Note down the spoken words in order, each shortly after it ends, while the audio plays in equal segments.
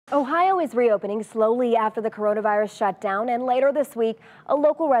Ohio is reopening slowly after the coronavirus shutdown, and later this week, a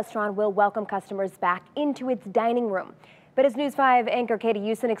local restaurant will welcome customers back into its dining room. But as News 5 anchor Katie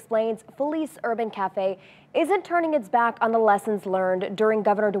Houston explains, Felice Urban Cafe isn't turning its back on the lessons learned during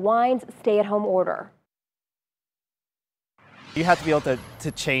Governor DeWine's stay-at-home order. You have to be able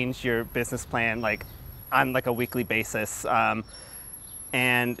to change your business plan on a weekly basis.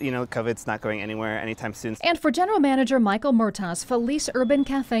 And, COVID's not going anywhere anytime soon. And for General Manager Michael Murtaugh's Felice Urban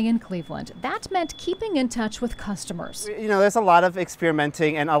Cafe in Cleveland, that meant keeping in touch with customers. There's a lot of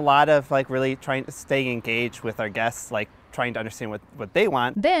experimenting and a lot of really trying to stay engaged with our guests, trying to understand what they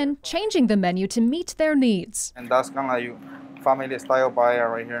want. Then changing the menu to meet their needs. And that's kind of like family style paella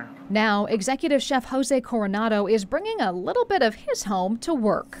right here. Now, executive chef Jose Coronado is bringing a little bit of his home to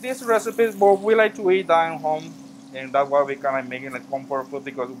work. These recipes, we like to eat that at home. And that's why we kind of making like comfort food,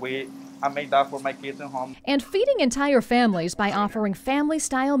 because I make that for my kids at home. And feeding entire families by offering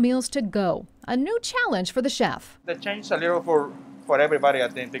family-style meals to go. A new challenge for the chef. The change a little for everybody, I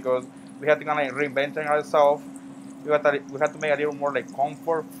think, because we have to kind of reinvent ourselves. We have to make a little more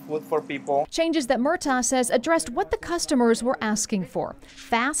comfort food for people. Changes that Murtaugh says addressed what the customers were asking for.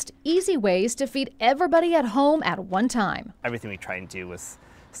 Fast, easy ways to feed everybody at home at one time. Everything we try and do was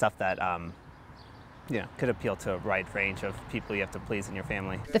stuff that could appeal to a wide range of people you have to please in your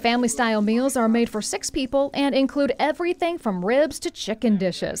family. The family-style meals are made for 6 people and include everything from ribs to chicken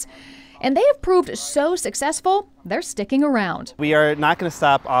dishes. And they have proved so successful, they're sticking around. We are not going to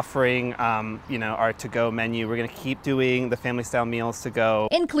stop offering, our to-go menu. We're going to keep doing the family-style meals to go.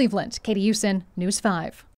 In Cleveland, Katie Houston, News 5.